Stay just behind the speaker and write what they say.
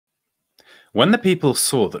When the people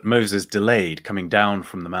saw that Moses delayed coming down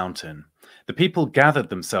from the mountain, the people gathered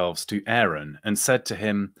themselves to Aaron and said to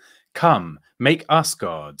him, "Come, make us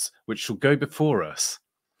gods, which shall go before us.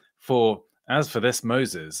 For as for this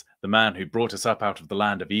Moses, the man who brought us up out of the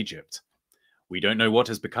land of Egypt, we don't know what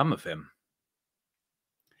has become of him."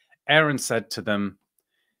 Aaron said to them,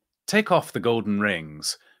 "Take off the golden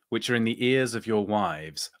rings, which are in the ears of your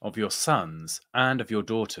wives, of your sons, and of your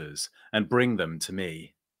daughters, and bring them to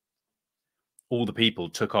me." All the people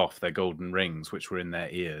took off their golden rings which were in their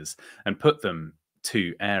ears and put them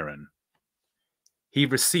to Aaron. He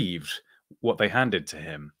received what they handed to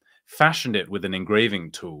him, fashioned it with an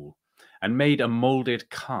engraving tool, and made a molded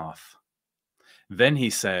calf. Then he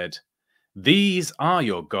said, "These are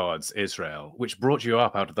your gods, Israel, which brought you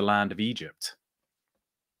up out of the land of Egypt."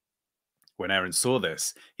 When Aaron saw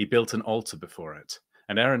this, he built an altar before it,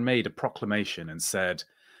 and Aaron made a proclamation and said,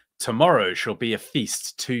 "Tomorrow shall be a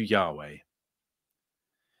feast to Yahweh."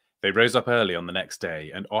 They rose up early on the next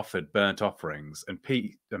day and offered burnt offerings and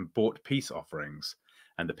brought peace offerings,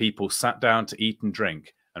 and the people sat down to eat and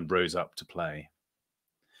drink and rose up to play.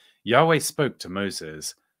 Yahweh spoke to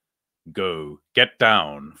Moses, "Go, get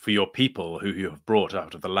down, for your people who you have brought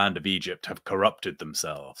out of the land of Egypt have corrupted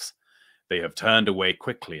themselves. They have turned away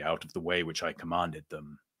quickly out of the way which I commanded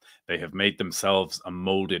them. They have made themselves a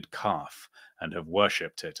molded calf, and have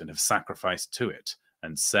worshipped it, and have sacrificed to it,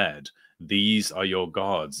 and said, 'These are your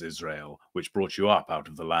gods, Israel, which brought you up out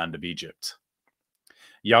of the land of Egypt.'"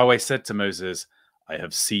 Yahweh said to Moses, "I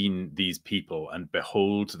have seen these people, and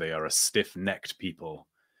behold, they are a stiff-necked people.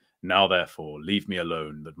 Now therefore leave me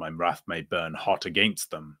alone, that my wrath may burn hot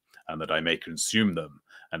against them, and that I may consume them,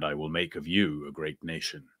 and I will make of you a great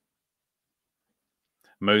nation."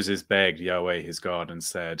 Moses begged Yahweh his God and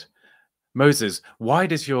said, "Moses, why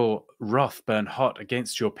does your wrath burn hot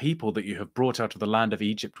against your people that you have brought out of the land of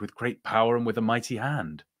Egypt with great power and with a mighty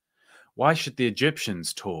hand? Why should the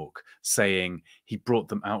Egyptians talk, saying, 'He brought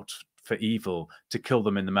them out for evil, to kill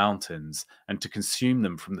them in the mountains, and to consume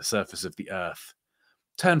them from the surface of the earth'?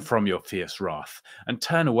 Turn from your fierce wrath, and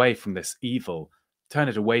turn away from this evil. Turn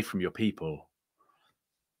it away from your people.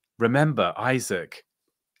 Remember Isaac,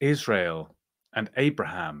 Israel, and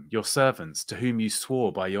Abraham, your servants, to whom you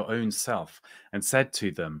swore by your own self, and said to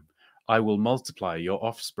them, 'I will multiply your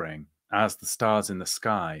offspring as the stars in the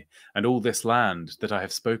sky, and all this land that I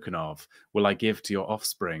have spoken of will I give to your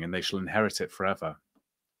offspring, and they shall inherit it forever.'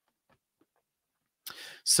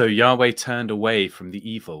 So Yahweh turned away from the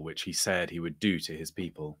evil which he said he would do to his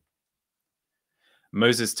people.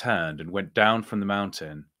 Moses turned and went down from the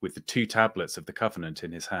mountain with the 2 tablets of the covenant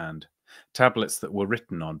in his hand, tablets that were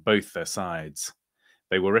written on both their sides.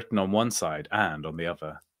 They were written on one side and on the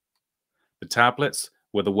other. The tablets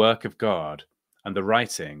were the work of God, and the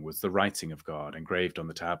writing was the writing of God engraved on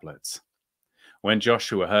the tablets. When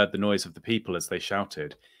Joshua heard the noise of the people as they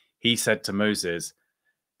shouted, he said to Moses,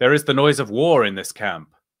 "There is the noise of war in this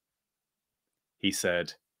camp." He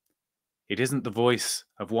said, "It isn't the voice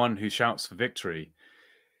of one who shouts for victory.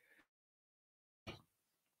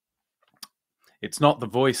 It's not the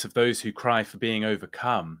voice of those who cry for being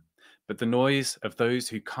overcome, but the noise of those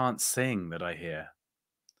who can't sing that I hear."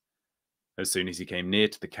 As soon as he came near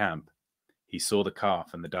to the camp, he saw the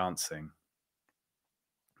calf and the dancing.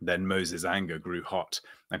 Then Moses' anger grew hot,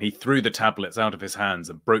 and he threw the tablets out of his hands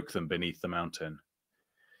and broke them beneath the mountain.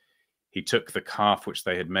 He took the calf which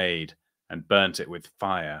they had made and burnt it with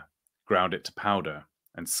fire, ground it to powder,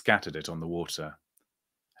 and scattered it on the water.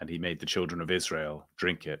 And he made the children of Israel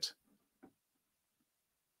drink it.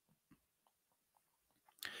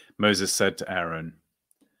 Moses said to Aaron,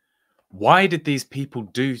 what did these people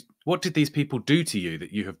do to you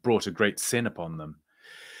that you have brought a great sin upon them?"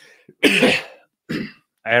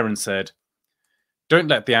 Aaron said, "Don't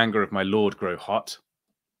let the anger of my Lord grow hot.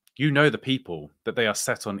 You know the people, that they are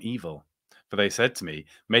set on evil. For they said to me,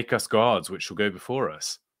 'Make us gods which shall go before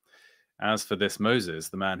us.' As for this Moses,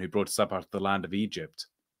 the man who brought us up out of the land of Egypt,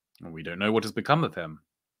 we don't know what has become of him."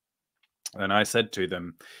 Then I said to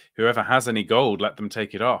them, "Whoever has any gold, let them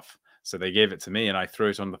take it off." So they gave it to me, and I threw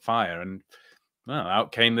it on the fire, and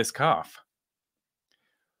out came this calf.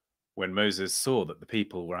 When Moses saw that the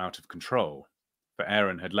people were out of control, for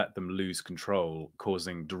Aaron had let them lose control,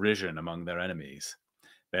 causing derision among their enemies,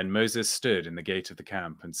 then Moses stood in the gate of the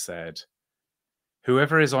camp and said,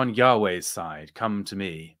 "Whoever is on Yahweh's side, come to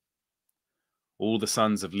me." All the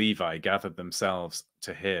sons of Levi gathered themselves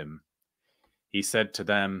to him. He said to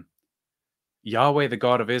them, "Yahweh, the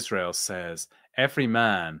God of Israel, says, 'Every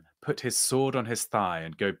man put his sword on his thigh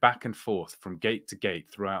and go back and forth from gate to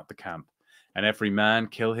gate throughout the camp, and every man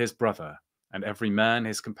kill his brother, and every man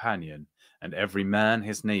his companion, and every man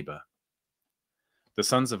his neighbor.'" The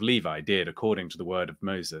sons of Levi did according to the word of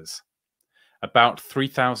Moses. About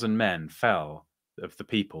 3,000 men fell of the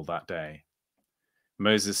people that day.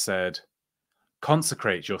 Moses said,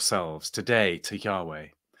 "Consecrate yourselves today to Yahweh,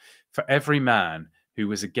 for every man who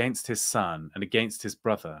was against his son and against his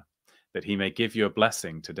brother, that he may give you a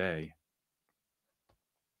blessing today."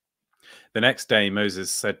 The next day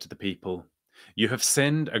Moses said to the people, "You have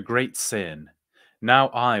sinned a great sin. Now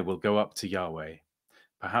I will go up to Yahweh.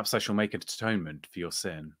 Perhaps I shall make an atonement for your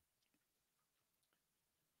sin."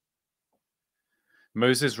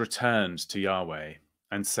 Moses returned to Yahweh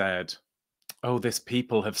and said, "Oh, this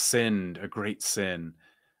people have sinned a great sin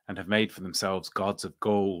and have made for themselves gods of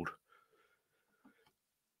gold.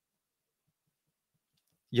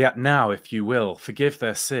 Yet now, if you will, forgive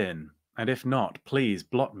their sin, and if not, please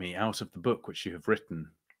blot me out of the book which you have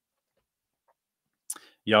written."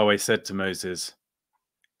 Yahweh said to Moses,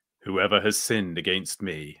 "Whoever has sinned against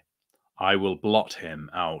me, I will blot him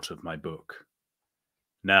out of my book.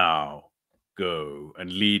 Now go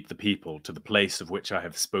and lead the people to the place of which I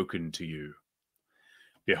have spoken to you.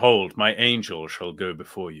 Behold, my angel shall go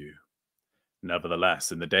before you.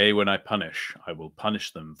 Nevertheless, in the day when I will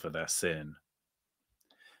punish them for their sin."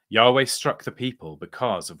 Yahweh struck the people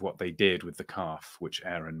because of what they did with the calf which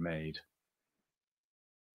Aaron made.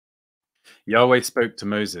 Yahweh spoke to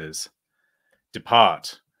Moses,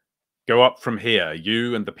 "Depart, go up from here,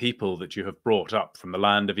 you and the people that you have brought up from the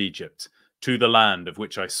land of Egypt, to the land of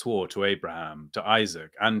which I swore to Abraham, to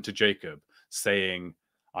Isaac, and to Jacob, saying,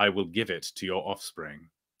 I will give it to your offspring.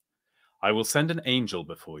 I will send an angel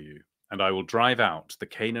before you, and I will drive out the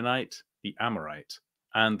Canaanite, the Amorite,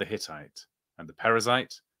 and the Hittite, and the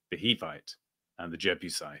Perizzite, the Hivite, and the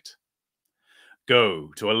Jebusite.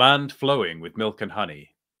 Go to a land flowing with milk and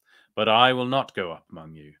honey. But I will not go up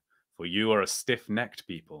among you, for you are a stiff-necked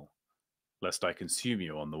people, lest I consume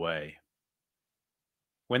you on the way."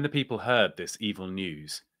 When the people heard this evil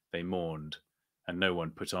news, they mourned, and no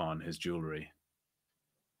one put on his jewelry.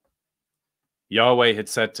 Yahweh had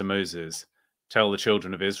said to Moses, "Tell the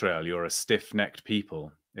children of Israel, you are a stiff-necked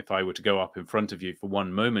people. If I were to go up in front of you for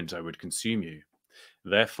one moment, I would consume you.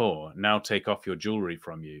 Therefore, now take off your jewelry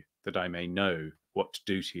from you, that I may know what to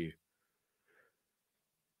do to you."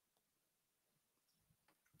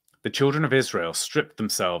 The children of Israel stripped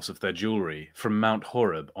themselves of their jewelry from Mount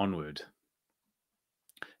Horeb onward.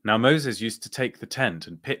 Now Moses used to take the tent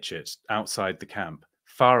and pitch it outside the camp,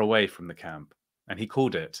 far away from the camp, and he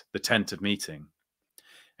called it the tent of meeting.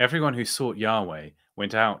 Everyone who sought Yahweh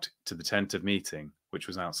went out to the tent of meeting, which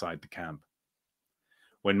was outside the camp.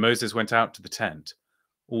 When Moses went out to the tent,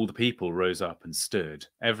 all the people rose up and stood,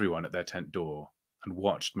 everyone at their tent door, and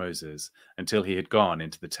watched Moses until he had gone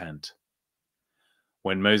into the tent.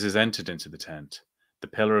 When Moses entered into the tent, the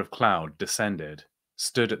pillar of cloud descended,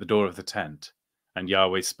 stood at the door of the tent, and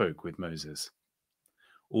Yahweh spoke with Moses.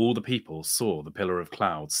 All the people saw the pillar of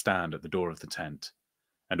cloud stand at the door of the tent,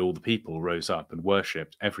 and all the people rose up and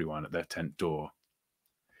worshipped everyone at their tent door.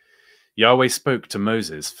 Yahweh spoke to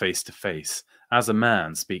Moses face to face, as a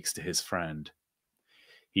man speaks to his friend.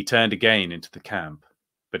 He turned again into the camp,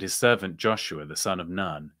 but his servant Joshua the son of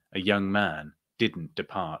Nun, a young man, didn't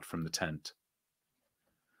depart from the tent.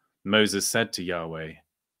 Moses said to Yahweh,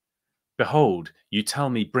 "Behold, you tell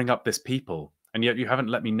me, bring up this people, and yet you haven't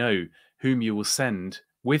let me know whom you will send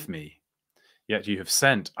with me. Yet you have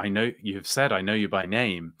said, I know you by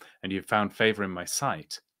name, and you have found favor in my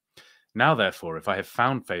sight. Now, therefore, if I have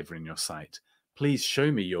found favor in your sight, please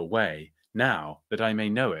show me your way now, that I may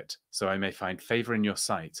know it, so I may find favor in your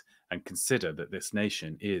sight, and consider that this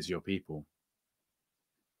nation is your people."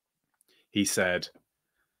 He said,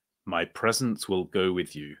 "My presence will go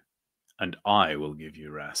with you, and I will give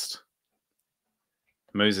you rest."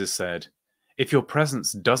 Moses said, "If your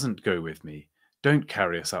presence doesn't go with me, don't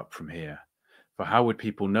carry us up from here. For how would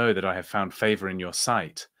people know that I have found favor in your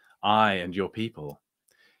sight, I and your people?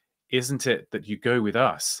 Isn't it that you go with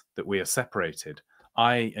us, that we are separated,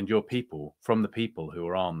 I and your people, from the people who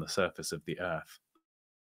are on the surface of the earth?"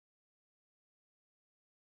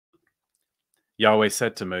 Yahweh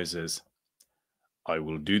said to Moses, "I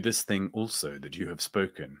will do this thing also that you have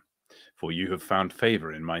spoken, for you have found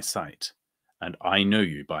favor in my sight, and I know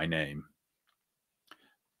you by name."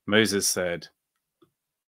 Moses said,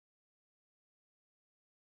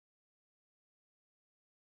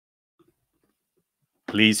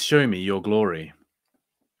 "Please show me your glory."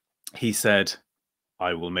 He said,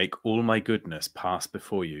 "I will make all my goodness pass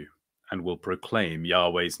before you, and will proclaim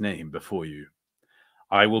Yahweh's name before you.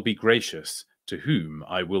 I will be gracious to whom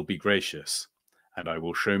I will be gracious, and I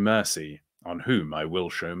will show mercy on whom I will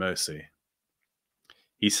show mercy."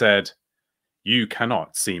 He said, "You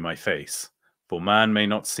cannot see my face, for man may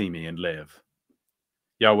not see me and live.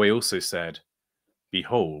 Yahweh also said,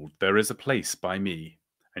 Behold, there is a place by me,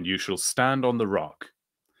 and you shall stand on the rock.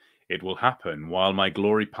 It will happen while my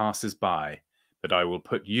glory passes by, that I will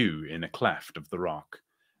put you in a cleft of the rock,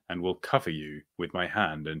 and will cover you with my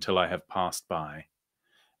hand until I have passed by.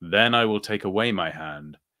 Then I will take away my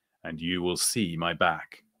hand, and you will see my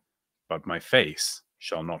back, but my face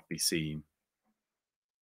shall not be seen.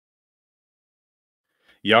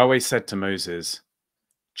 Yahweh said to Moses,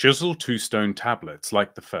 Chisel 2 stone tablets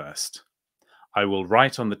like the first. I will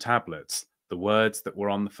write on the tablets the words that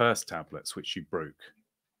were on the first tablets which you broke.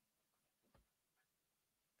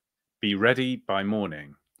 Be ready by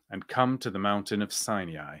morning, and come to the mountain of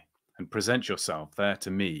Sinai, and present yourself there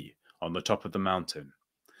to me on the top of the mountain.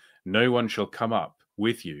 No one shall come up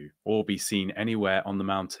with you or be seen anywhere on the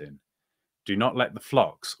mountain. Do not let the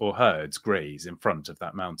flocks or herds graze in front of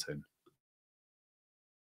that mountain.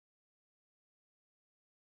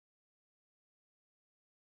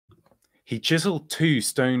 He chiseled 2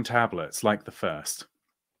 stone tablets like the first.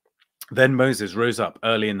 Then Moses rose up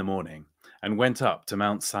early in the morning and went up to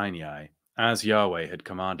Mount Sinai, as Yahweh had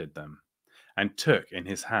commanded them, and took in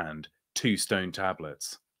his hand 2 stone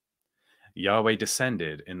tablets. Yahweh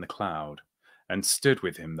descended in the cloud and stood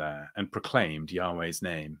with him there and proclaimed Yahweh's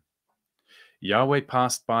name. Yahweh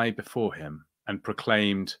passed by before him and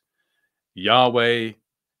proclaimed, Yahweh,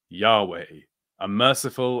 Yahweh, a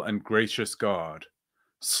merciful and gracious God,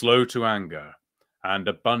 slow to anger and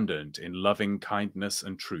abundant in loving kindness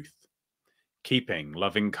and truth, keeping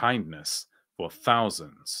loving kindness for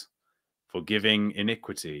thousands, forgiving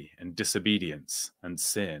iniquity and disobedience and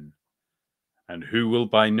sin, and who will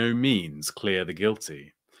by no means clear the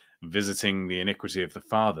guilty, visiting the iniquity of the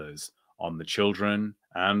fathers on the children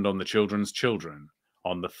and on the children's children,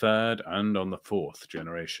 on the 3rd and on the 4th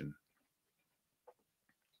generation.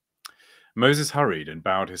 Moses hurried and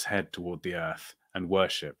bowed his head toward the earth and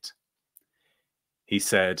worshipped. He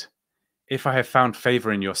said, If I have found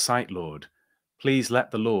favor in your sight, Lord, please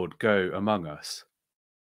let the Lord go among us.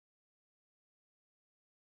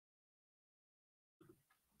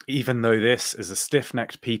 Even though this is a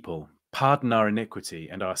stiff-necked people, pardon our iniquity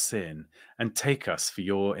and our sin, and take us for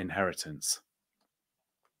your inheritance.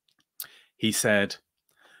 He said,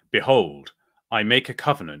 Behold, I make a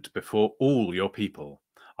covenant before all your people.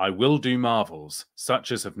 I will do marvels,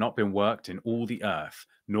 such as have not been worked in all the earth,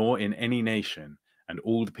 nor in any nation, and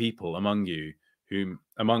all the people among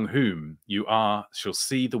whom you are shall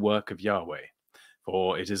see the work of Yahweh,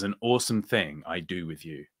 for it is an awesome thing I do with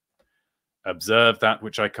you. Observe that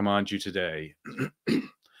which I command you today.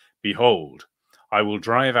 Behold, I will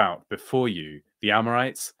drive out before you the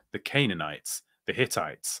Amorites, the Canaanites, the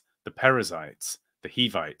Hittites, the Perizzites, the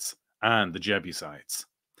Hivites, and the Jebusites.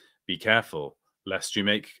 Be careful, lest you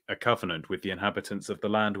make a covenant with the inhabitants of the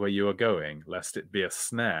land where you are going, lest it be a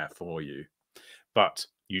snare for you. But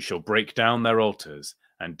you shall break down their altars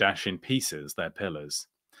and dash in pieces their pillars,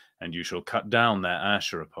 and you shall cut down their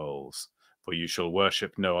Asherah poles, for you shall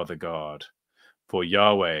worship no other God. For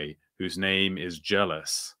Yahweh, whose name is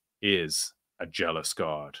jealous, is a jealous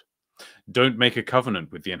God. Don't make a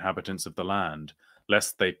covenant with the inhabitants of the land,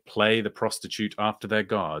 lest they play the prostitute after their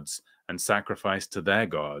gods, and sacrifice to their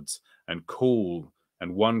gods, and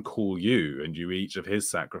one call you, and you eat of his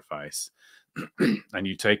sacrifice, and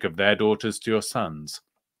you take of their daughters to your sons,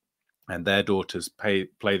 and their daughters play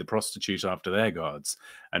the prostitute after their gods,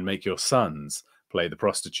 and make your sons play the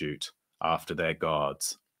prostitute after their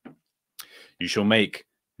gods. You shall make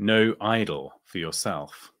no idol for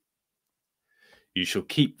yourself. You shall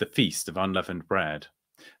keep the feast of unleavened bread.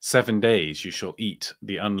 7 days you shall eat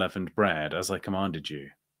the unleavened bread, as I commanded you.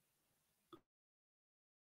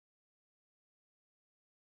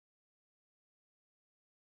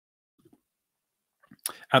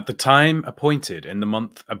 At the time appointed in the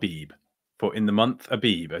month Abib, for in the month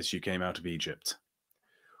Abib as you came out of Egypt,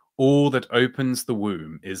 all that opens the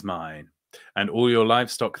womb is mine, and all your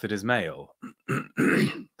livestock that is male,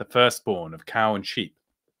 the firstborn of cow and sheep.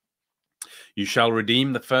 You shall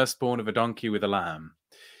redeem the firstborn of a donkey with a lamb.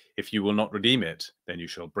 If you will not redeem it, then you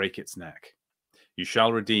shall break its neck. You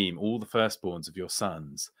shall redeem all the firstborns of your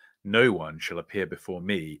sons. No one shall appear before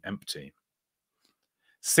me empty.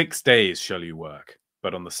 6 days shall you work,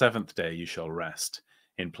 but on the 7th day you shall rest.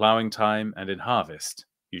 In plowing time and in harvest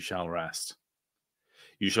you shall rest.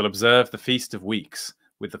 You shall observe the Feast of Weeks,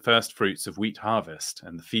 with the first fruits of wheat harvest,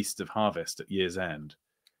 and the Feast of Harvest at year's end.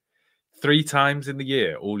 3 times in the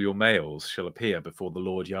year all your males shall appear before the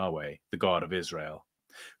Lord Yahweh, the God of Israel.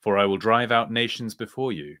 For I will drive out nations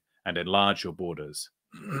before you, and enlarge your borders.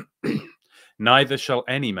 Neither shall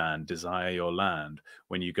any man desire your land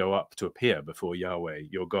when you go up to appear before Yahweh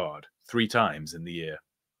your God 3 times in the year.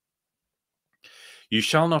 You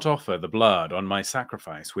shall not offer the blood on my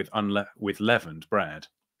sacrifice with leavened bread.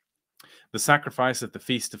 The sacrifice of the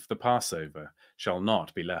feast of the Passover shall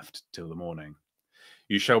not be left till the morning.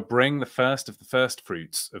 You shall bring the first of the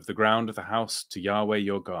firstfruits of the ground of the house to Yahweh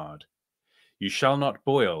your God. You shall not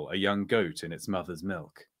boil a young goat in its mother's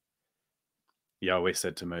milk. Yahweh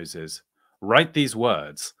said to Moses, Write these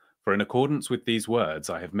words, for in accordance with these words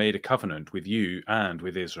I have made a covenant with you and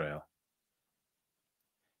with Israel.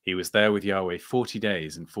 He was there with Yahweh 40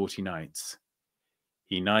 days and 40 nights.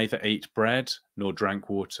 He neither ate bread nor drank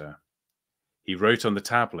water. He wrote on the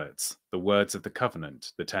tablets the words of the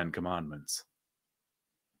covenant, the 10 Commandments.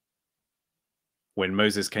 When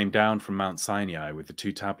Moses came down from Mount Sinai with the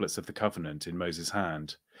 2 tablets of the covenant in Moses'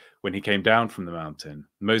 hand, when he came down from the mountain,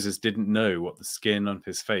 Moses didn't know that the skin of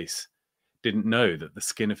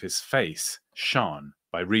his face shone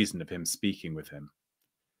by reason of him speaking with him.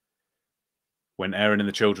 When Aaron and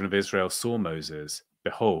the children of Israel saw Moses,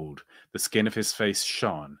 behold, the skin of his face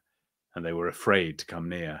shone, and they were afraid to come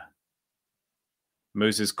near.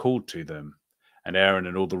 Moses called to them, and Aaron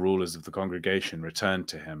and all the rulers of the congregation returned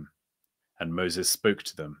to him, and Moses spoke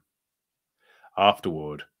to them.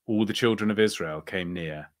 Afterward, all the children of Israel came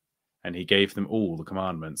near, and he gave them all the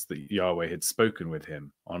commandments that Yahweh had spoken with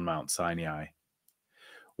him on Mount Sinai.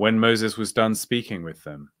 When Moses was done speaking with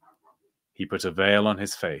them, he put a veil on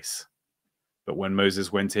his face. But when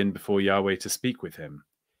Moses went in before Yahweh to speak with him,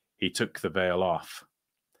 he took the veil off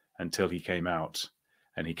until he came out,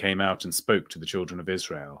 and he came out and spoke to the children of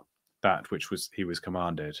Israel, that which he was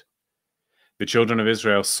commanded. The children of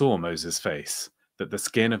Israel saw Moses' face, that the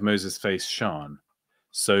skin of Moses' face shone.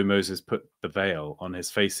 So Moses put the veil on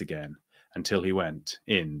his face again until he went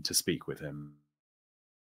in to speak with him.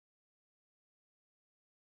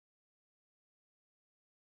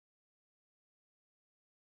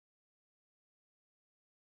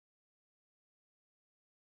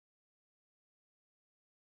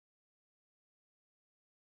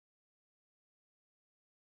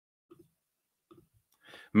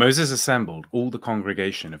 Moses assembled all the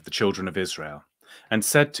congregation of the children of Israel and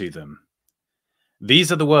said to them, These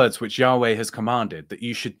are the words which Yahweh has commanded that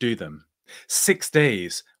you should do them. 6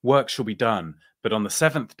 days work shall be done, but on the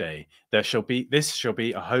 7th day this shall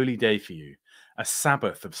be a holy day for you, a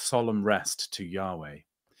Sabbath of solemn rest to Yahweh.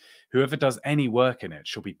 Whoever does any work in it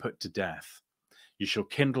shall be put to death. You shall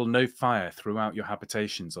kindle no fire throughout your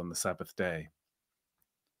habitations on the Sabbath day.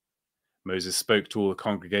 Moses spoke to all the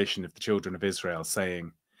congregation of the children of Israel,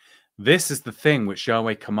 saying, This is the thing which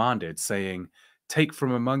Yahweh commanded, saying, Take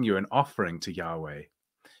from among you an offering to Yahweh.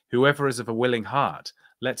 Whoever is of a willing heart,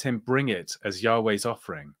 let him bring it as Yahweh's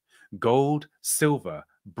offering: gold, silver,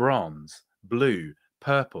 bronze, blue,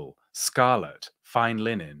 purple, scarlet, fine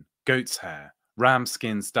linen, goat's hair, ram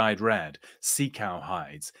skins dyed red, sea cow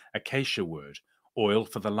hides, acacia wood, oil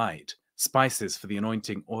for the light, spices for the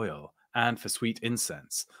anointing oil, and for sweet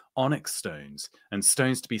incense, onyx stones, and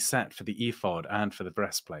stones to be set for the ephod and for the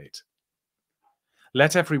breastplate.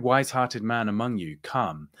 Let every wise-hearted man among you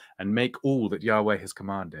come and make all that Yahweh has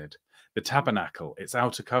commanded: the tabernacle, its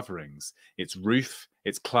outer coverings, its roof,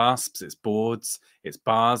 its clasps, its boards, its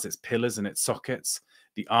bars, its pillars and its sockets,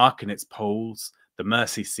 the ark and its poles, the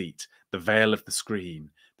mercy seat, the veil of the screen,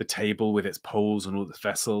 the table with its poles and all its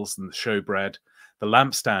vessels, and the showbread, the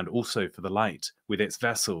lampstand also for the light, with its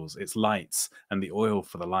vessels, its lights, and the oil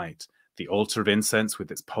for the light, the altar of incense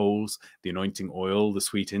with its poles, the anointing oil, the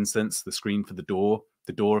sweet incense, the screen for the door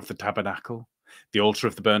of the tabernacle, the altar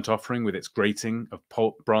of the burnt offering with its grating of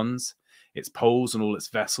bronze, its poles and all its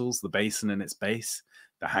vessels, the basin and its base,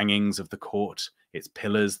 the hangings of the court, its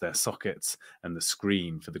pillars, their sockets, and the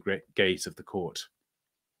screen for the great gate of the court.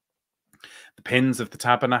 The pins of the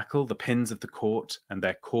tabernacle, the pins of the court, and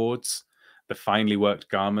their cords, the finely worked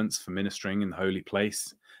garments for ministering in the holy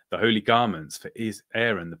place, the holy garments for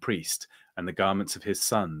Aaron the priest, and the garments of his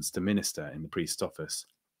sons to minister in the priest's office.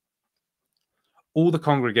 All the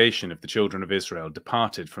congregation of the children of Israel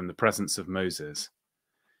departed from the presence of Moses.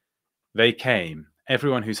 They came,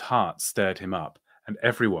 everyone whose heart stirred him up, and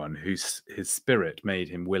everyone his spirit made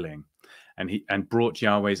him willing, and brought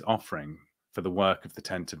Yahweh's offering for the work of the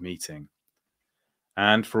tent of meeting,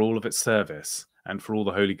 and for all of its service, and for all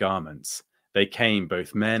the holy garments. They came,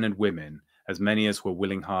 both men and women, as many as were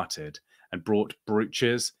willing-hearted, and brought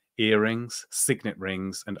brooches, earrings, signet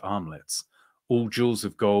rings, and armlets, all jewels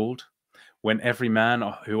of gold, when every man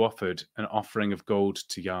who offered an offering of gold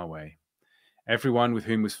to Yahweh. Everyone with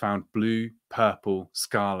whom was found blue, purple,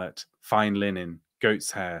 scarlet, fine linen,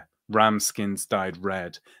 goat's hair, ram skins dyed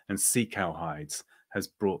red, and sea cow hides, has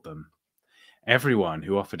brought them. Everyone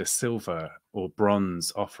who offered a silver or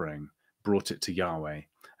bronze offering brought it to Yahweh,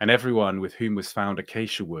 and everyone with whom was found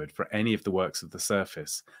acacia wood for any of the works of the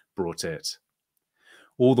surface brought it.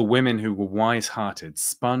 All the women who were wise-hearted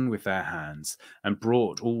spun with their hands, and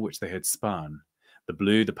brought all which they had spun, the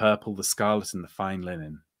blue, the purple, the scarlet, and the fine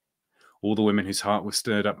linen. All the women whose heart was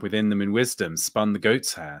stirred up within them in wisdom spun the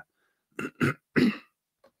goat's hair.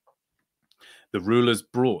 The rulers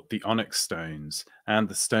brought the onyx stones, and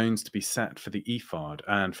the stones to be set for the ephod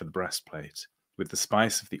and for the breastplate, with the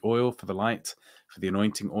spice of the oil for the light, for the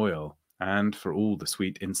anointing oil, and for all the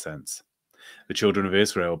sweet incense. The children of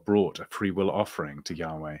Israel brought a freewill offering to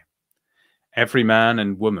Yahweh. Every man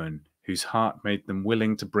and woman whose heart made them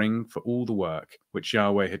willing to bring for all the work which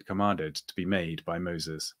Yahweh had commanded to be made by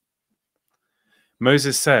Moses.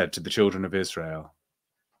 Moses said to the children of Israel,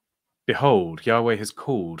 Behold, Yahweh has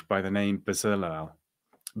called by the name Bezalel,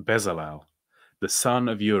 the son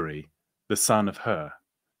of Uri, the son of Hur,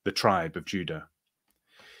 the tribe of Judah.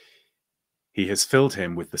 He has filled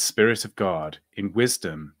him with the Spirit of God, in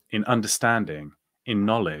wisdom, in understanding, in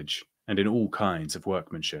knowledge, and in all kinds of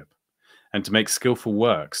workmanship, and to make skillful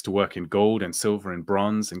works, to work in gold and silver and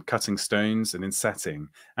bronze, in cutting stones and in setting,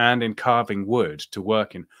 and in carving wood, to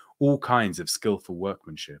work in all kinds of skillful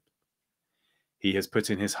workmanship. He has put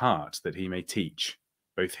in his heart that he may teach,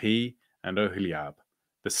 both he and Oholiab,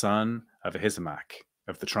 the son of Ahisamach,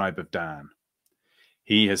 of the tribe of Dan.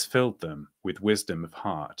 He has filled them with wisdom of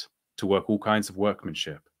heart, to work all kinds of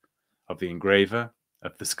workmanship, of the engraver,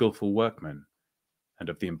 of the skillful workman, and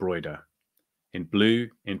of the embroider, in blue,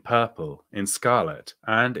 in purple, in scarlet,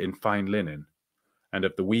 and in fine linen, and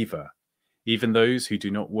of the weaver, even those who do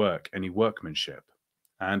not work any workmanship,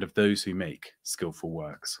 and of those who make skillful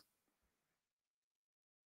works.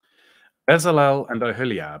 Bezalel and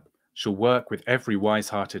Oholiab shall work with every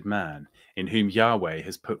wise-hearted man, in whom Yahweh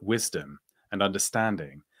has put wisdom and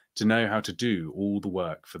understanding, to know how to do all the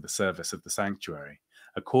work for the service of the sanctuary,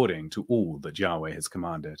 according to all that Yahweh has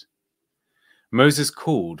commanded. Moses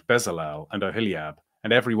called Bezalel and Oholiab,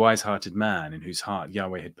 and every wise-hearted man in whose heart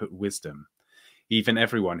Yahweh had put wisdom, even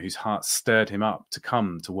everyone whose heart stirred him up to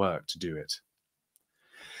come to work to do it.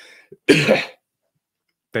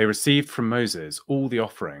 They received from Moses all the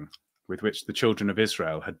offering with which the children of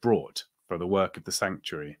Israel had brought for the work of the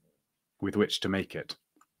sanctuary, with which to make it.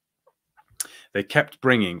 They kept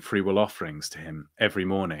bringing freewill offerings to him every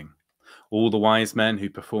morning. All the wise men who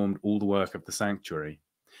performed all the work of the sanctuary,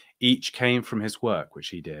 each came from his work which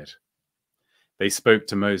he did. They spoke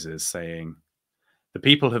to Moses, saying, The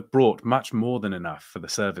people have brought much more than enough for the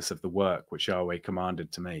service of the work which Yahweh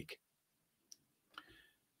commanded to make.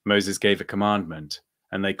 Moses gave a commandment,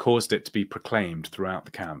 and they caused it to be proclaimed throughout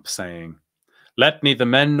the camp, saying, Let neither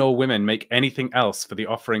men nor women make anything else for the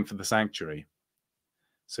offering for the sanctuary.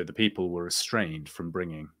 So the people were restrained from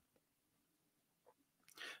bringing.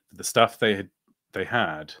 For the stuff they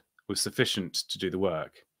had was sufficient to do the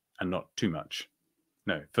work, and not too much.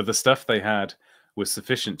 No, for the stuff they had was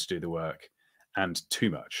sufficient to do the work, and too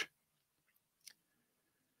much.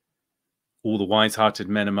 All the wise-hearted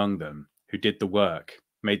men among them who did the work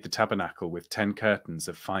made the tabernacle with 10 curtains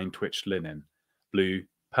of fine twitched linen, blue,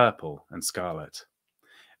 purple, and scarlet.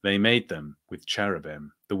 They made them with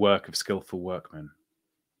cherubim, the work of skillful workmen.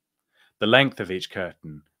 The length of each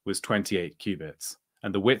curtain was 28 cubits,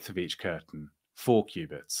 and the width of each curtain 4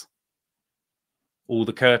 cubits. All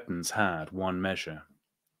the curtains had one measure.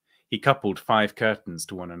 He coupled 5 curtains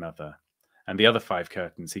to one another, and the other 5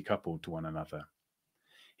 curtains he coupled to one another.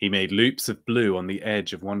 He made loops of blue on the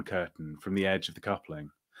edge of one curtain from the edge of the coupling.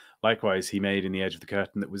 Likewise, he made in the edge of the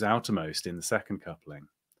curtain that was outermost in the second coupling.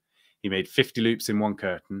 He made 50 loops in one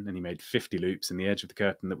curtain, and he made 50 loops in the edge of the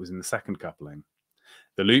curtain that was in the second coupling.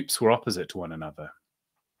 The loops were opposite to one another.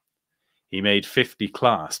 He made 50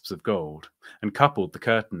 clasps of gold, and coupled the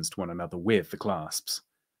curtains to one another with the clasps.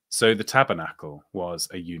 So the tabernacle was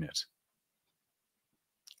a unit.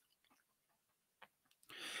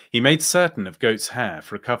 He made certain of goat's hair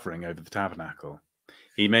for a covering over the tabernacle.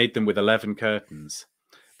 He made them with 11 curtains.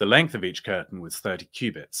 The length of each curtain was 30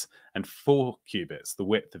 cubits, and 4 cubits the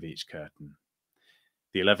width of each curtain.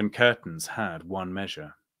 The 11 curtains had one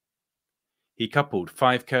measure. He coupled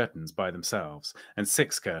 5 curtains by themselves, and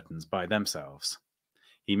 6 curtains by themselves.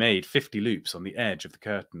 He made 50 loops on the edge of the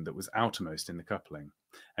curtain that was outermost in the coupling,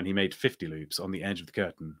 and he made 50 loops on the edge of the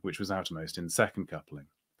curtain which was outermost in the second coupling.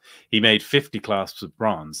 He made 50 clasps of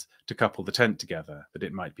bronze to couple the tent together, that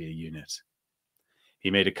it might be a unit. He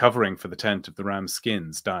made a covering for the tent of the ram's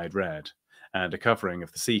skins dyed red, and a covering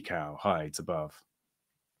of the sea cow hides above.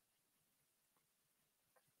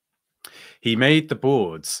 He made the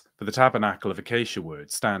boards for the tabernacle of acacia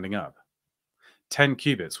wood standing up. 10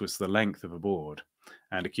 cubits was the length of a board,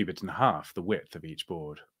 and 1.5 cubits the width of each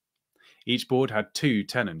board. Each board had 2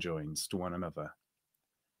 tenon joins to one another.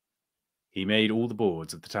 He made all the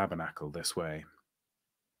boards of the tabernacle this way.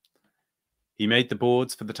 He made the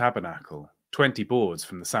boards for the tabernacle, 20 boards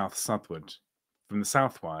from the southward.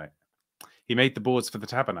 He made the boards for the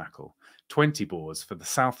tabernacle, 20 boards for the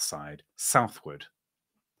south side, southward.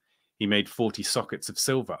 He made 40 sockets of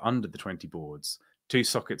silver under the 20 boards, 2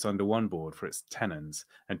 sockets under one board for its tenons,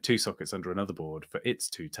 and 2 sockets under another board for its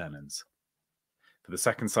 2 tenons. For the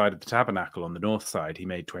second side of the tabernacle on the north side, he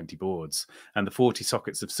made 20 boards, and the 40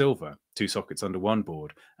 sockets of silver, 2 sockets under one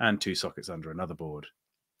board, and 2 sockets under another board.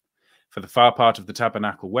 For the far part of the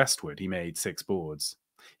tabernacle westward, he made 6 boards.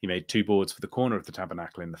 He made 2 boards for the corner of the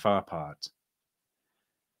tabernacle in the far part.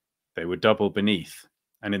 They were double beneath,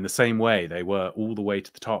 and in the same way they were all the way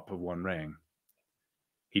to the top of one ring.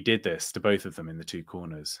 He did this to both of them in the 2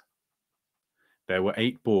 corners. There were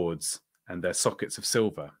 8 boards and their sockets of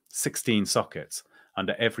silver, 16 sockets,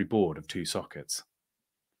 under every board of 2 sockets.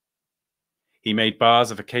 He made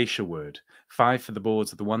bars of acacia wood, 5 for the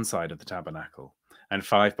boards of the one side of the tabernacle, and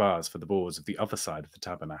 5 bars for the boards of the other side of the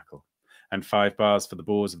tabernacle, and 5 bars for the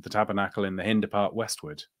boards of the tabernacle in the hinder part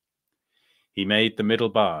westward. He made the middle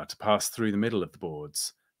bar to pass through the middle of the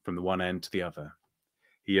boards, from the one end to the other.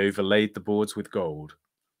 He overlaid the boards with gold,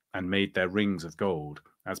 and made their rings of gold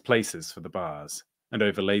as places for the bars, and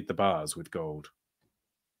overlaid the bars with gold.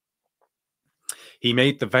 He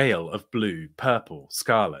made the veil of blue, purple,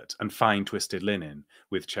 scarlet, and fine twisted linen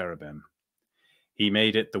with cherubim. He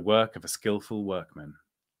made it the work of a skillful workman.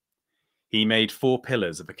 He made 4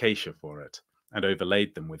 pillars of acacia for it, and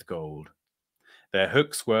overlaid them with gold. Their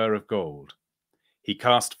hooks were of gold. He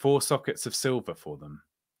cast 4 sockets of silver for them.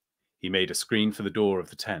 He made a screen for the door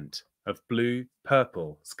of the tent, of blue,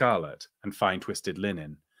 purple, scarlet, and fine twisted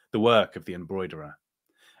linen, the work of the embroiderer,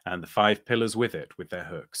 and the 5 pillars with it with their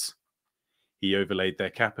hooks. He overlaid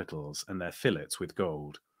their capitals and their fillets with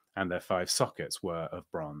gold, and their 5 sockets were of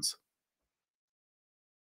bronze.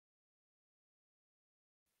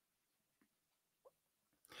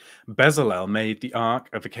 Bezalel made the ark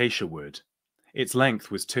of acacia wood. Its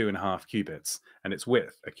length was 2.5 cubits, and its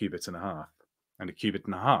width 1.5 cubits, and 1.5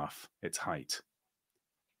 cubits its height.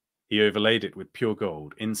 He overlaid it with pure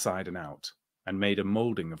gold inside and out, and made a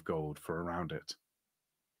moulding of gold for around it.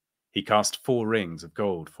 He cast 4 rings of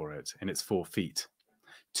gold for it in its 4 feet,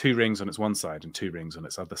 2 rings on its one side and 2 rings on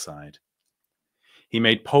its other side. He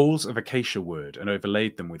made poles of acacia wood and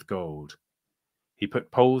overlaid them with gold. He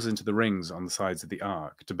put poles into the rings on the sides of the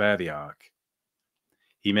ark to bear the ark.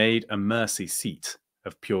 He made a mercy seat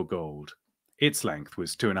of pure gold. Its length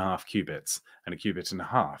was 2.5 cubits, and 1.5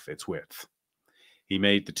 cubits its width. He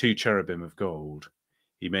made the 2 cherubim of gold.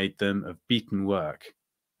 He made them of beaten work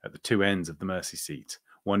at the 2 ends of the mercy seat,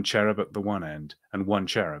 1 cherub at the one end, and 1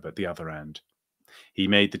 cherub at the other end. He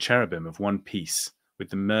made the cherubim of one piece,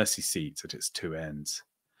 with the mercy seat at its 2 ends.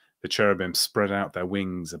 The cherubim spread out their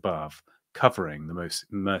wings above, covering the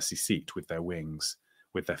mercy seat with their wings,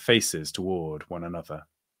 with their faces toward one another,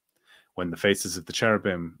 when the faces of the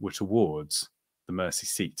cherubim were towards the mercy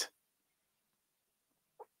seat.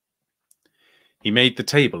 He made the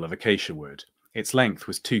table of acacia wood. Its length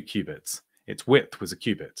was 2 cubits, its width was 1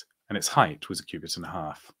 cubit, and its height was 1.5 cubits.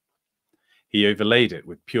 He overlaid it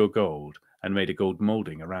with pure gold, and made a gold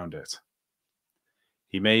moulding around it.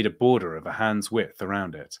 He made a border of a hand's width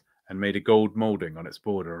around it, and made a gold moulding on its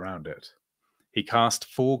border around it. He cast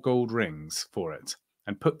 4 gold rings for it,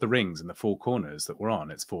 and put the rings in the 4 corners that were on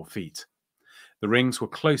its 4 feet. The rings were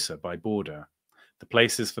closer by border, the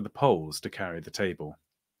places for the poles to carry the table.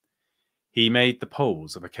 He made the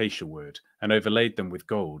poles of acacia wood, and overlaid them with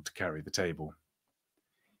gold to carry the table.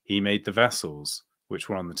 He made the vessels which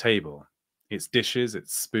were on the table, its dishes,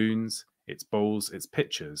 its spoons, its bowls, its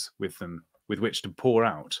pitchers, with which to pour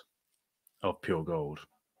out of pure gold.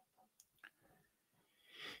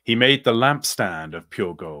 He made the lampstand of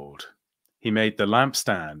pure gold. He made the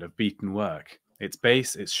lampstand of beaten work. Its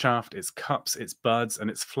base, its shaft, its cups, its buds, and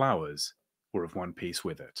its flowers were of one piece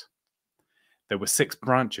with it. There were 6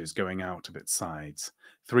 branches going out of its sides,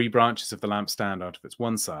 3 branches of the lampstand out of its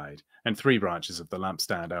one side, and 3 branches of the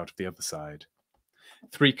lampstand out of the other side.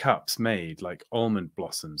 3 cups made like almond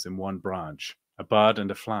blossoms in one branch, a bud and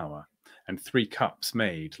a flower, and 3 cups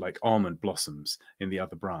made like almond blossoms in the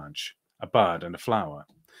other branch, a bud and a flower.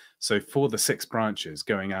 So for the 6 branches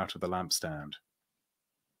going out of the lampstand.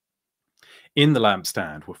 In the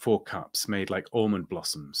lampstand were 4 cups made like almond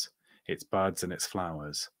blossoms, its buds and its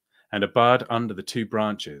flowers, and a bud under the 2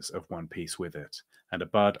 branches of one piece with it, and a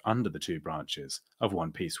bud under the 2 branches, of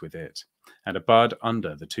one piece with it, and a bud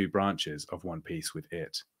under the 2 branches, of one piece with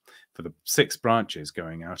it, for the 6 branches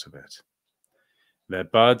going out of it. Their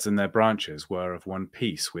buds and their branches were of one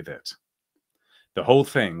piece with it. The whole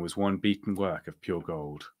thing was one beaten work of pure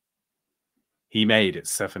gold. He made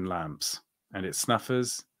its 7 lamps, and its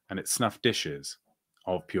snuffers and its snuff dishes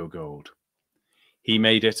of pure gold. He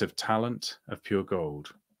made it of talent of pure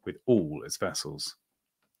gold, with all its vessels.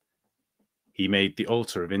 He made the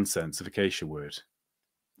altar of incense of acacia wood.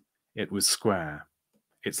 It was square.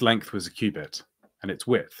 Its length was a cubit, and its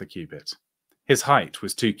width a cubit. His height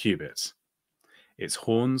was 2 cubits. Its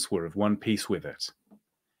horns were of one piece with it.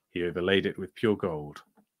 He overlaid it with pure gold.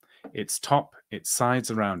 Its top, its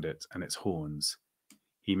sides around it, and its horns.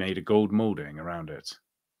 He made a gold moulding around it.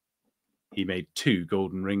 He made 2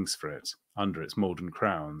 golden rings for it, under its molten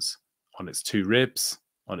crowns, on its 2 ribs,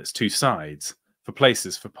 on its 2 sides, for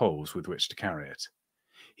places for poles with which to carry it.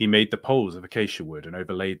 He made the poles of acacia wood and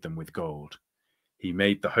overlaid them with gold. He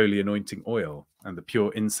made the holy anointing oil and the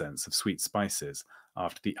pure incense of sweet spices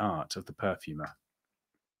after the art of the perfumer.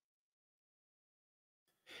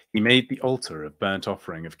 He made the altar of burnt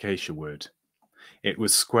offering of acacia wood. It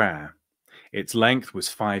was square. Its length was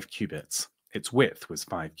 5 cubits. Its width was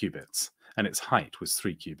 5 cubits, and its height was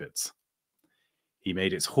 3 cubits. He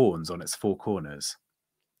made its horns on its 4 corners.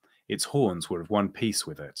 Its horns were of one piece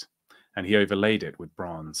with it, and he overlaid it with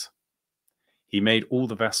bronze. He made all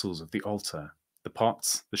the vessels of the altar, the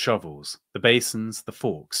pots, the shovels, the basins, the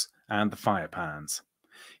forks, and the fire pans.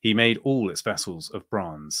 He made all its vessels of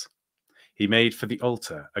bronze. He made for the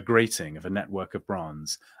altar a grating of a network of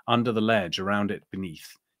bronze, under the ledge around it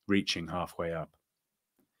beneath, reaching halfway up.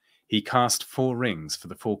 He cast 4 rings for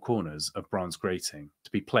the 4 corners of bronze grating,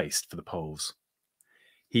 to be placed for the poles.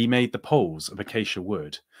 He made the poles of acacia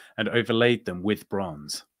wood, and overlaid them with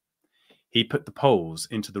bronze. He put the poles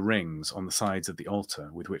into the rings on the sides of the altar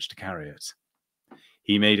with which to carry it.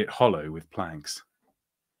 He made it hollow with planks.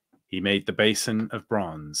 He made the basin of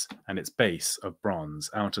bronze, and its base of bronze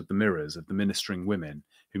out of the mirrors of the ministering women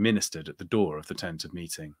who ministered at the door of the tent of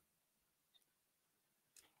meeting.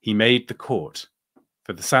 He made the court.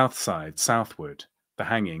 For the south side, southward, the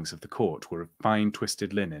hangings of the court were of fine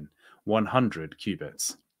twisted linen, 100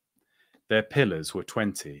 cubits. Their pillars were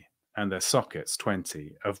 20, and their sockets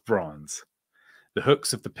 20, of bronze. The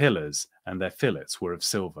hooks of the pillars and their fillets were of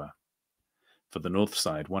silver. For the north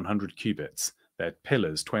side, 100 cubits, their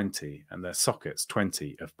pillars 20, and their sockets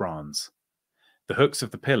 20, of bronze. The hooks of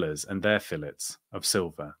the pillars and their fillets of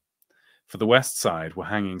silver. For the west side were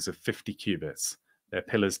hangings of 50 cubits, their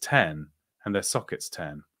pillars 10, and their sockets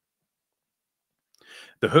 10.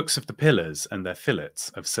 The hooks of the pillars and their fillets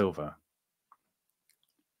of silver.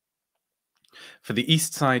 For the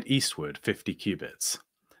east side eastward, 50 cubits.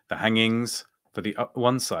 The hangings for the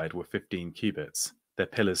one side were 15 cubits, their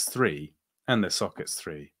pillars 3, and their sockets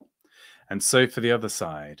 3. And so for the other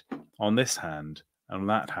side, on this hand and on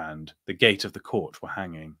that hand, the gate of the court were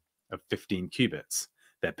hanging, of 15 cubits,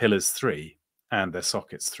 their pillars 3, and their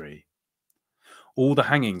sockets 3. All the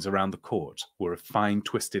hangings around the court were of fine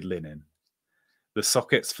twisted linen. The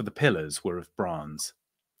sockets for the pillars were of bronze.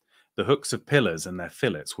 The hooks of pillars and their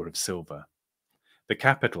fillets were of silver. The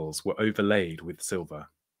capitals were overlaid with silver.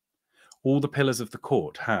 All the pillars of the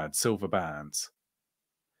court had silver bands.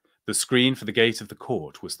 The screen for the gate of the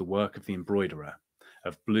court was the work of the embroiderer,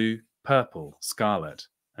 of blue, purple, scarlet,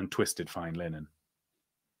 and twisted fine linen.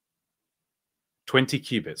 20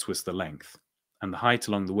 cubits was the length, and the height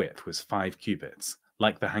along the width was 5 cubits,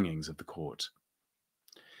 like the hangings of the court.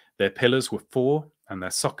 Their pillars were 4, and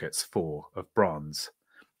their sockets 4, of bronze,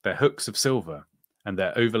 their hooks of silver, and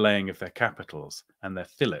their overlaying of their capitals, and their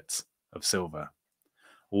fillets of silver.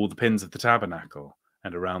 All the pins of the tabernacle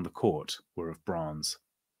and around the court were of bronze.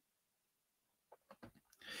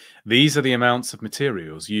 These are the amounts of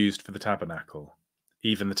materials used for the tabernacle,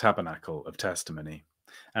 even the tabernacle of testimony,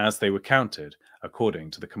 as they were counted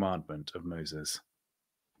according to the commandment of Moses.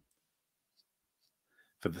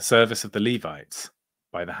 For the service of the Levites,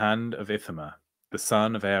 by the hand of Ithamar, the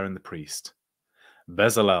son of Aaron the priest,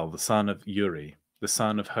 Bezalel the son of Uri, the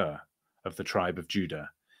son of Hur, of the tribe of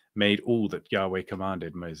Judah, made all that Yahweh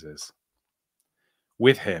commanded Moses.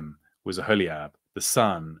 With him was Aholiab, the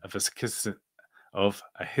son of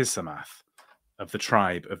Ahisamath, of the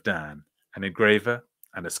tribe of Dan, an engraver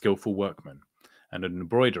and a skillful workman, and an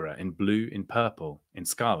embroiderer in blue, in purple, in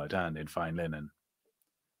scarlet, and in fine linen.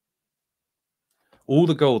 All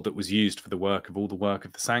the gold that was used for the work of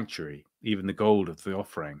the sanctuary, even the gold of the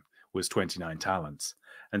offering, was 29 talents,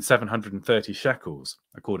 and 730 shekels,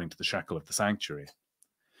 according to the shekel of the sanctuary.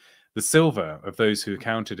 The silver of those who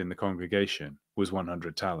accounted in the congregation was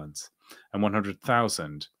 100 talents, and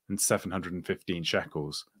 100,715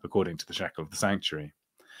 shekels, according to the shekel of the sanctuary.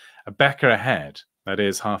 A becker a head, that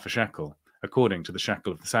is, half a shekel, according to the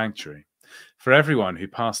shekel of the sanctuary, for everyone who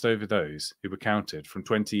passed over those who were counted from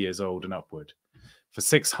 20 years old and upward, for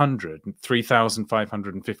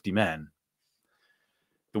 3,550 men.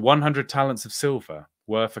 The 100 talents of silver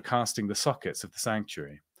were for casting the sockets of the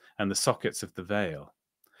sanctuary and the sockets of the veil.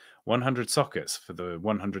 100 sockets for the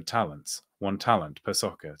 100 talents, 1 talent per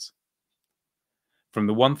socket. From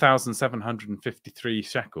the 1,753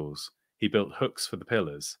 shekels, he built hooks for the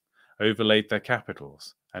pillars, overlaid their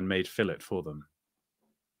capitals, and made fillet for them.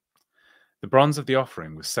 The bronze of the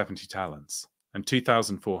offering was 70 talents, and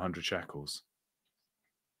 2,400 shekels.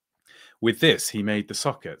 With this he made the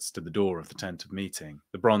sockets to the door of the tent of meeting,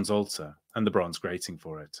 the bronze altar, and the bronze grating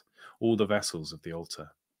for it, all the vessels of the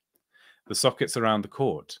altar. The sockets around the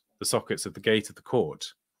court, the sockets of the gate of the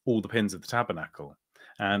court, all the pins of the tabernacle,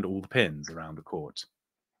 and all the pins around the court.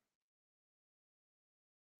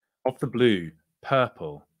 Of the blue,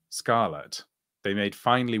 purple, scarlet, they made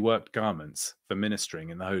finely worked garments for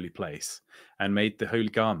ministering in the holy place, and made the holy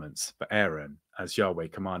garments for Aaron, as Yahweh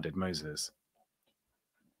commanded Moses.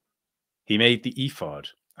 He made the ephod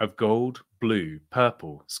of gold, blue,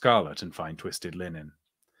 purple, scarlet, and fine twisted linen.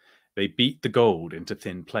 They beat the gold into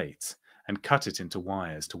thin plates, and cut it into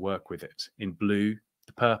wires to work with it, in blue,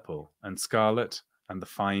 the purple, and scarlet, and the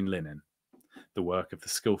fine linen, the work of the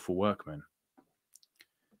skillful workmen.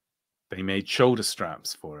 They made shoulder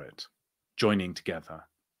straps for it, joining together.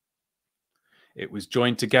 It was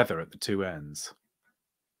joined together at the two ends.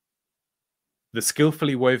 The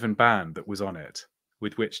skillfully woven band that was on it,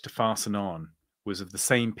 with which to fasten on, was of the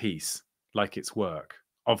same piece, like its work,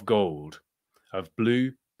 of gold, of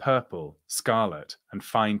blue, purple, scarlet, and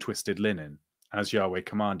fine twisted linen, as Yahweh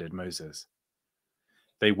commanded Moses.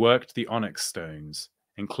 They worked the onyx stones,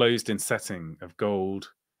 enclosed in setting of gold,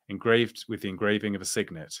 engraved with the engraving of a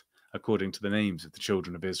signet, according to the names of the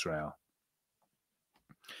children of Israel.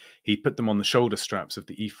 He put them on the shoulder straps of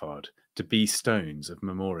the ephod to be stones of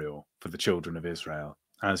memorial for the children of Israel,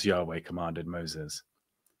 as Yahweh commanded Moses.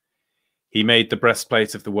 He made the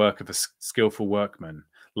breastplate of the work of a skillful workman,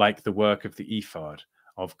 like the work of the ephod,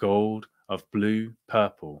 of gold, of blue,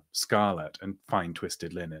 purple, scarlet, and fine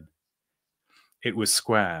twisted linen. It was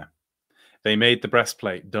square. They made the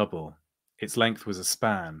breastplate double. Its length was a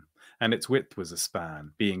span, and its width was a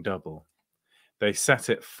span, being double. They set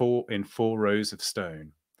it in four rows of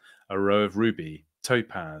stone. A row of ruby,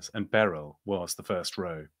 topaz, and beryl was the first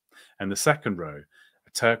row, and the second row,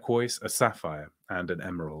 a turquoise, a sapphire, and an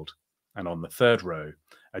emerald, and on the third row,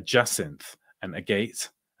 a jacinth, an agate,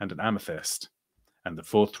 and an amethyst, and the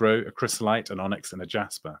fourth row, a chrysolite, an onyx, and a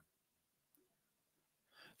jasper.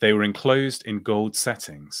 They were enclosed in gold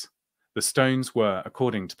settings. The stones were,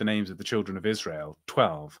 according to the names of the children of Israel,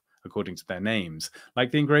 12, according to their names,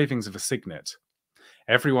 like the engravings of a signet,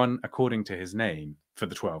 everyone according to his name, for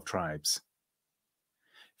the 12 tribes.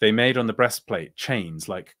 They made on the breastplate chains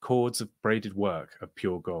like cords of braided work of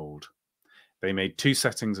pure gold. They made 2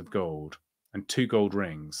 settings of gold, and 2 gold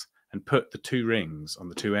rings, and put the 2 rings on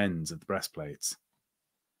the 2 ends of the breastplates.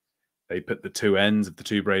 They put the 2 ends of the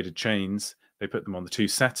 2 braided chains, they put them on the 2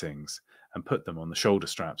 settings, and put them on the shoulder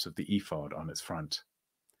straps of the ephod on its front.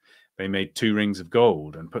 They made 2 rings of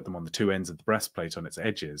gold, and put them on the 2 ends of the breastplate on its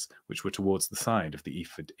edges, which were towards the side of the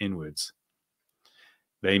ephod inwards.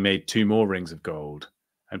 They made 2 more rings of gold,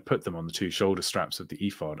 and put them on the 2 shoulder straps of the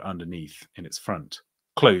ephod underneath in its front,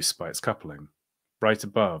 close by its coupling, right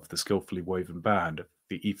above the skillfully woven band of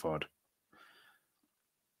the ephod.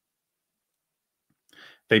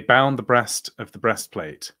 They bound the breast of the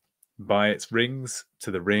breastplate by its rings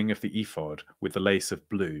to the ring of the ephod with the lace of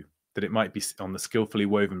blue, that it might be on the skillfully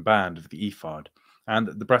woven band of the ephod, and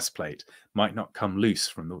that the breastplate might not come loose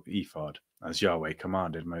from the ephod, as Yahweh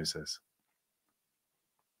commanded Moses.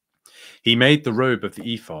 He made the robe of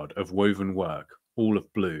the ephod of woven work, all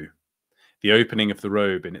of blue. The opening of the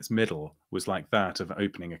robe in its middle was like that of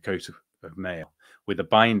opening a coat of mail, with a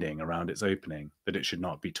binding around its opening, that it should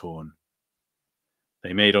not be torn.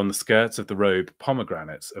 They made on the skirts of the robe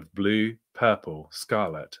pomegranates of blue, purple,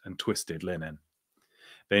 scarlet, and twisted linen.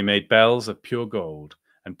 They made bells of pure gold,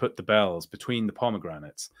 and put the bells between the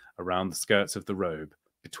pomegranates, around the skirts of the robe,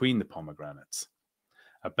 between the pomegranates.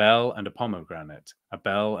 A bell and a pomegranate, a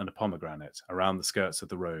bell and a pomegranate, around the skirts of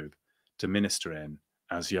the robe, to minister in,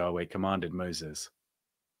 as Yahweh commanded Moses.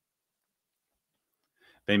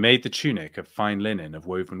 They made the tunic of fine linen of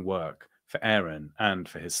woven work for Aaron and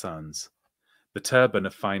for his sons, the turban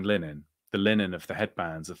of fine linen, the linen of the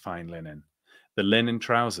headbands of fine linen, the linen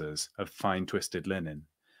trousers of fine twisted linen,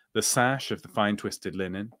 the sash of the fine twisted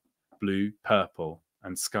linen, blue, purple,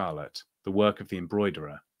 and scarlet, the work of the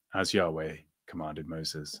embroiderer, as Yahweh commanded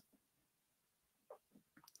Moses.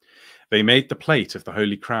 They made the plate of the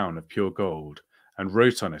holy crown of pure gold, and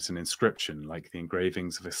wrote on it an inscription like the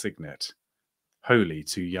engravings of a signet, Holy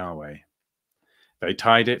to Yahweh. They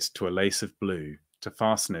tied it to a lace of blue to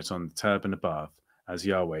fasten it on the turban above, as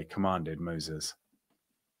Yahweh commanded Moses.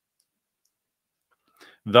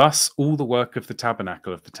 Thus all the work of the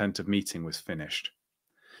tabernacle of the tent of meeting was finished.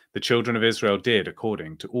 The children of Israel did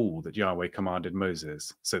according to all that Yahweh commanded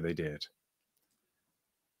Moses, so they did.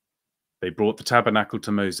 They brought the tabernacle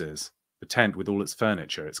to Moses, the tent with all its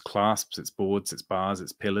furniture, its clasps, its boards, its bars,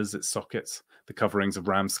 its pillars, its sockets, the coverings of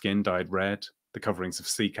ram skin dyed red, the coverings of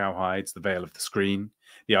sea cow hides, the veil of the screen,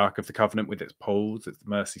 the ark of the covenant with its poles, its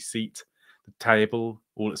mercy seat, the table,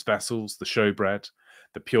 all its vessels, the showbread,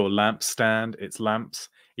 the pure lampstand, its lamps,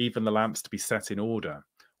 even the lamps to be set in order,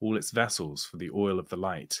 all its vessels for the oil of the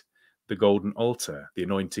light, the golden altar, the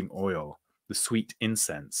anointing oil, the sweet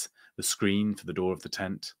incense, the screen for the door of the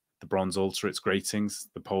tent, the bronze altar, its gratings,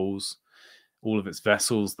 the poles, all of its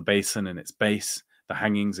vessels, the basin and its base, the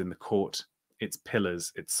hangings in the court, its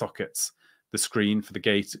pillars, its sockets, the screen for the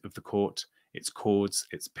gate of the court, its cords,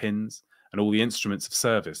 its pins, and all the instruments of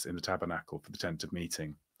service in the tabernacle for the tent of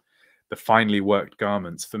meeting, the finely worked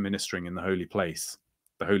garments for ministering in the holy place,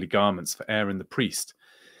 the holy garments for Aaron the priest,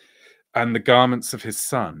 and the garments of his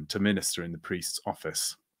son to minister in the priest's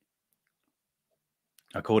office.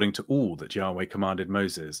 According to all that Yahweh commanded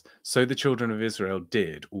Moses, so the children of Israel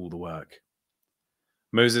did all the work.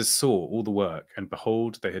 Moses saw all the work, and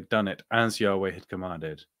behold, they had done it as Yahweh had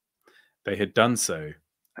commanded. They had done so,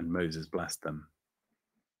 and Moses blessed them.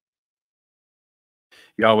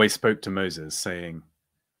 Yahweh spoke to Moses, saying,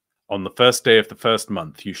 On the first day of the first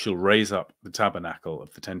month you shall raise up the tabernacle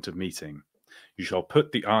of the tent of meeting. You shall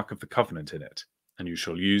put the ark of the covenant in it, and you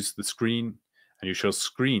shall use the screen, and you shall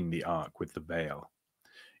screen the ark with the veil.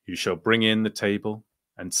 You shall bring in the table,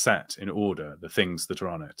 and set in order the things that are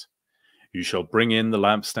on it. You shall bring in the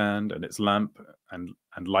lampstand and its lamp, and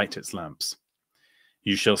light its lamps.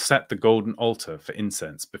 You shall set the golden altar for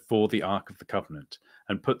incense before the ark of the covenant,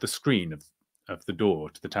 and put the screen of the door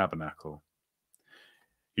to the tabernacle.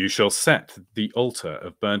 You shall set the altar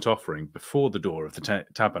of burnt offering before the door of the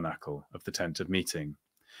tabernacle of the tent of meeting.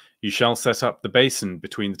 You shall set up the basin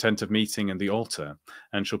between the tent of meeting and the altar,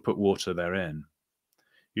 and shall put water therein.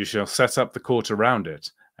 You shall set up the court around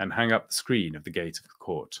it, and hang up the screen of the gate of the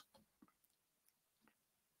court.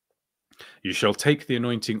 You shall take the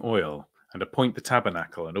anointing oil, and appoint the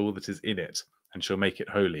tabernacle and all that is in it, and shall make it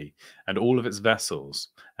holy, and all of its vessels,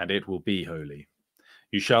 and it will be holy.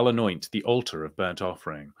 You shall anoint the altar of burnt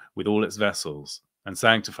offering with all its vessels, and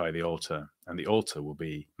sanctify the altar, and the altar will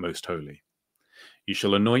be most holy. You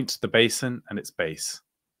shall anoint the basin and its base,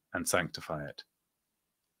 and sanctify it.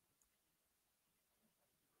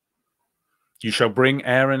 You shall bring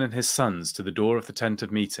Aaron and his sons to the door of the tent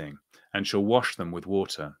of meeting, and shall wash them with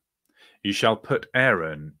water. You shall put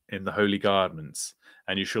Aaron in the holy garments,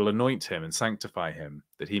 and you shall anoint him and sanctify him,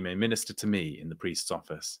 that he may minister to me in the priest's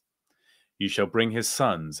office. You shall bring his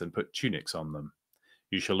sons and put tunics on them.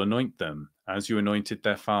 You shall anoint them as you anointed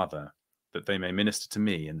their father, that they may minister to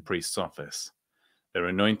me in the priest's office. Their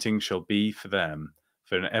anointing shall be for them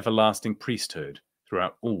for an everlasting priesthood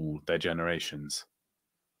throughout all their generations.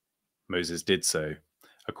 Moses did so,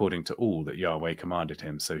 according to all that Yahweh commanded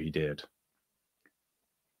him, so he did.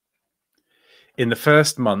 In the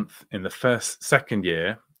first month, in the second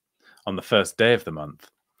year, on the first day of the month,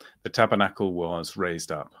 the tabernacle was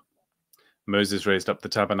raised up. Moses raised up the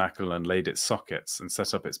tabernacle and laid its sockets and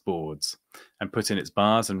set up its boards and put in its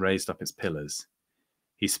bars and raised up its pillars.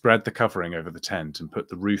 He spread the covering over the tent and put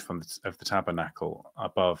the roof of the tabernacle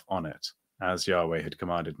above on it, as Yahweh had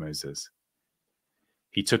commanded Moses.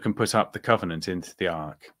 He took and put up the covenant into the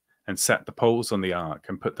ark and set the poles on the ark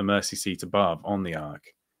and put the mercy seat above on the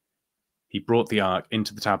ark. He brought the ark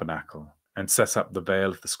into the tabernacle and set up the veil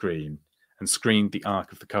of the screen and screened the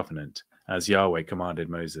ark of the covenant, as Yahweh commanded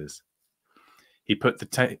Moses. He put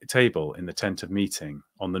the table in the tent of meeting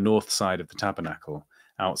on the north side of the tabernacle,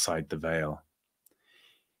 outside the veil.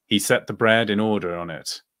 He set the bread in order on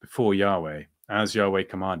it before Yahweh, as Yahweh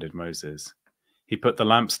commanded Moses. He put the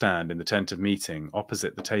lampstand in the tent of meeting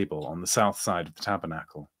opposite the table on the south side of the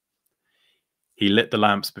tabernacle. He lit the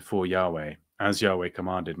lamps before Yahweh, as Yahweh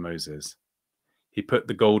commanded Moses. He put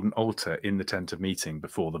the golden altar in the tent of meeting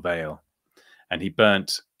before the veil, and he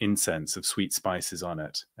burnt incense of sweet spices on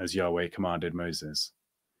it, as Yahweh commanded Moses.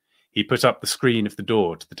 He put up the screen of the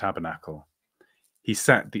door to the tabernacle. He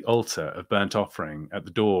set the altar of burnt offering at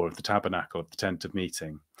the door of the tabernacle of the tent of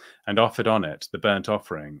meeting, and offered on it the burnt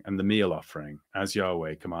offering and the meal offering, as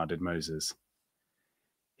Yahweh commanded Moses.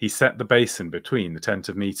 He set the basin between the tent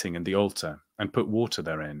of meeting and the altar, and put water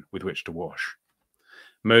therein with which to wash.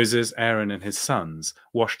 Moses, Aaron, and his sons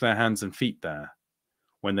washed their hands and feet there.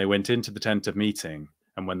 When they went into the tent of meeting,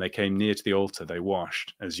 and when they came near to the altar, they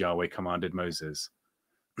washed, as Yahweh commanded Moses.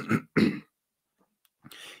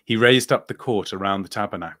 He raised up the court around the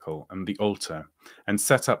tabernacle and the altar, and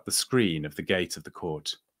set up the screen of the gate of the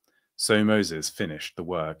court. So Moses finished the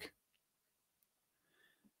work.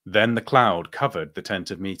 Then the cloud covered the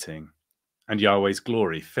tent of meeting, and Yahweh's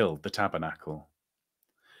glory filled the tabernacle.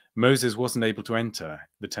 Moses wasn't able to enter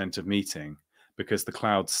the tent of meeting because the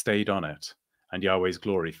cloud stayed on it, and Yahweh's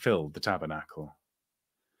glory filled the tabernacle.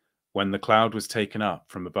 When the cloud was taken up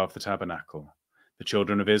from above the tabernacle, the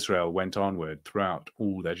children of Israel went onward throughout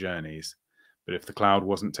all their journeys. But if the cloud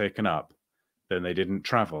wasn't taken up, then they didn't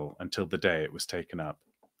travel until the day it was taken up.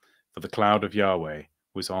 For the cloud of Yahweh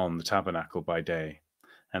was on the tabernacle by day,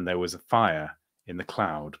 and there was a fire in the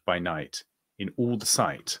cloud by night in all the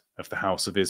sight of the house of Israel.